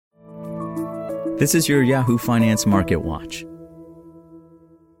This is your Yahoo Finance Market Watch.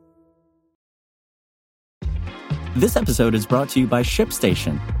 This episode is brought to you by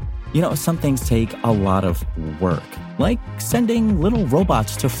ShipStation. You know, some things take a lot of work, like sending little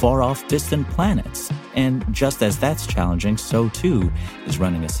robots to far-off distant planets. And just as that's challenging, so too is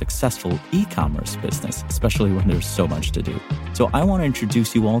running a successful e-commerce business, especially when there's so much to do. So I want to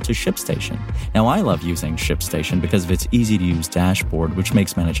introduce you all to ShipStation. Now, I love using ShipStation because of its easy-to-use dashboard, which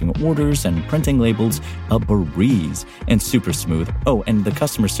makes managing orders and printing labels a breeze and super smooth. Oh, and the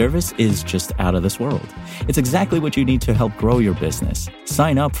customer service is just out of this world. It's exactly what you need to help grow your business.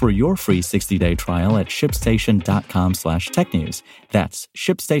 Sign up for your free 60-day trial at shipstation.com/technews. That's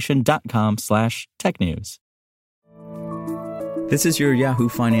shipstation.com/technews. This is your Yahoo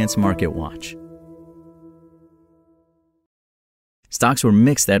Finance Market Watch. Stocks were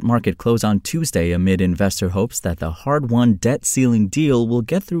mixed at market close on Tuesday amid investor hopes that the hard-won debt ceiling deal will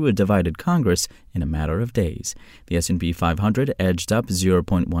get through a divided Congress in a matter of days. The S&P 500 edged up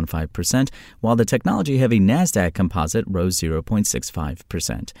 0.15%, while the technology-heavy Nasdaq Composite rose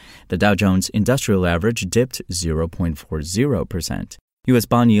 0.65%. The Dow Jones Industrial Average dipped 0.40%. U.S.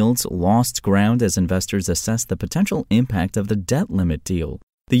 bond yields lost ground as investors assessed the potential impact of the debt limit deal.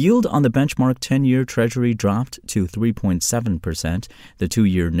 The yield on the benchmark 10-year Treasury dropped to 3.7%. The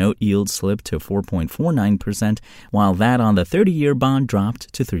 2-year note yield slipped to 4.49%, while that on the 30-year bond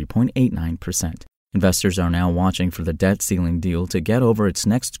dropped to 3.89%. Investors are now watching for the debt ceiling deal to get over its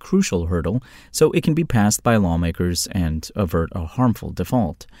next crucial hurdle so it can be passed by lawmakers and avert a harmful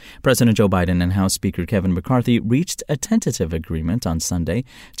default. President Joe Biden and House Speaker Kevin McCarthy reached a tentative agreement on Sunday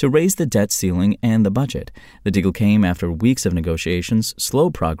to raise the debt ceiling and the budget. The deal came after weeks of negotiations, slow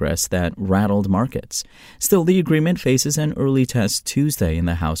progress that rattled markets. Still, the agreement faces an early test Tuesday in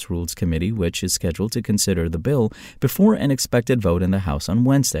the House Rules Committee, which is scheduled to consider the bill before an expected vote in the House on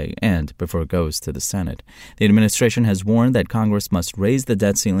Wednesday and before it goes to the Senate. The administration has warned that Congress must raise the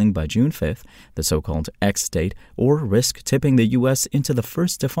debt ceiling by June 5th, the so-called X date, or risk tipping the U.S. into the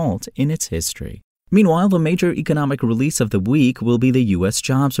first default in its history. Meanwhile, the major economic release of the week will be the U.S.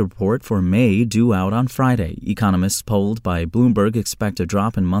 jobs report for May due out on Friday. Economists polled by Bloomberg expect a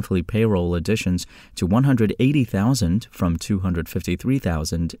drop in monthly payroll additions to 180,000 from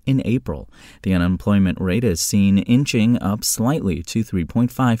 253,000 in April. The unemployment rate is seen inching up slightly to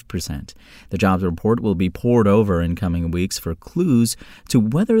 3.5%. The jobs report will be pored over in coming weeks for clues to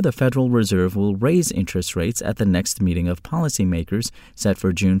whether the Federal Reserve will raise interest rates at the next meeting of policymakers set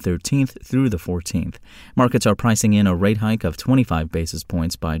for June 13th through the 14th. Markets are pricing in a rate hike of 25 basis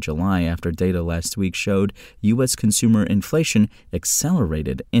points by July after data last week showed U.S. consumer inflation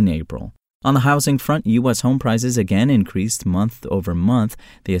accelerated in April. On the housing front, U.S. home prices again increased month over month.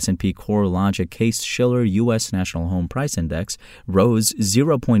 The S&P CoreLogic Case-Shiller U.S. National Home Price Index rose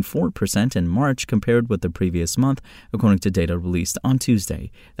 0.4% in March compared with the previous month, according to data released on Tuesday.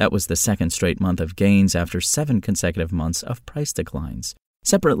 That was the second straight month of gains after 7 consecutive months of price declines.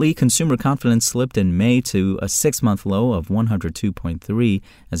 Separately, consumer confidence slipped in May to a 6-month low of 102.3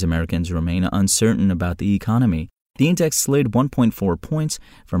 as Americans remain uncertain about the economy. The index slid 1.4 points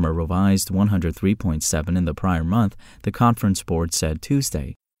from a revised 103.7 in the prior month, the Conference Board said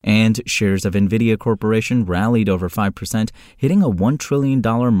Tuesday. And shares of NVIDIA Corporation rallied over 5%, hitting a $1 trillion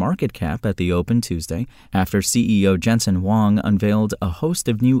market cap at the open Tuesday after CEO Jensen Huang unveiled a host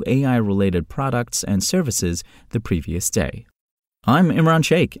of new AI-related products and services the previous day. I'm Imran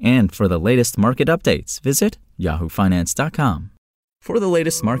Sheikh, and for the latest market updates, visit yahoofinance.com. For the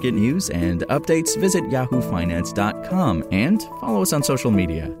latest market news and updates, visit yahoofinance.com and follow us on social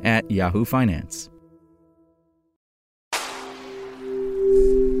media at Yahoo Finance.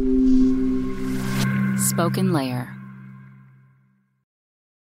 Spoken Layer.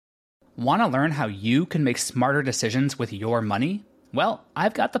 Want to learn how you can make smarter decisions with your money? Well,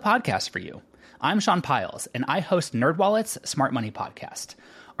 I've got the podcast for you. I'm Sean Piles, and I host NerdWallet's Smart Money Podcast.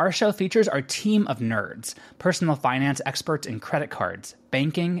 Our show features our team of nerds, personal finance experts in credit cards,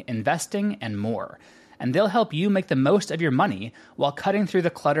 banking, investing, and more. And they'll help you make the most of your money while cutting through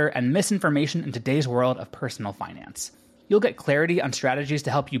the clutter and misinformation in today's world of personal finance. You'll get clarity on strategies to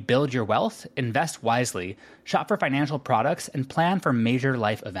help you build your wealth, invest wisely, shop for financial products, and plan for major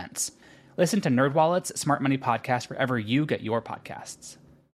life events. Listen to NerdWallet's Smart Money Podcast wherever you get your podcasts.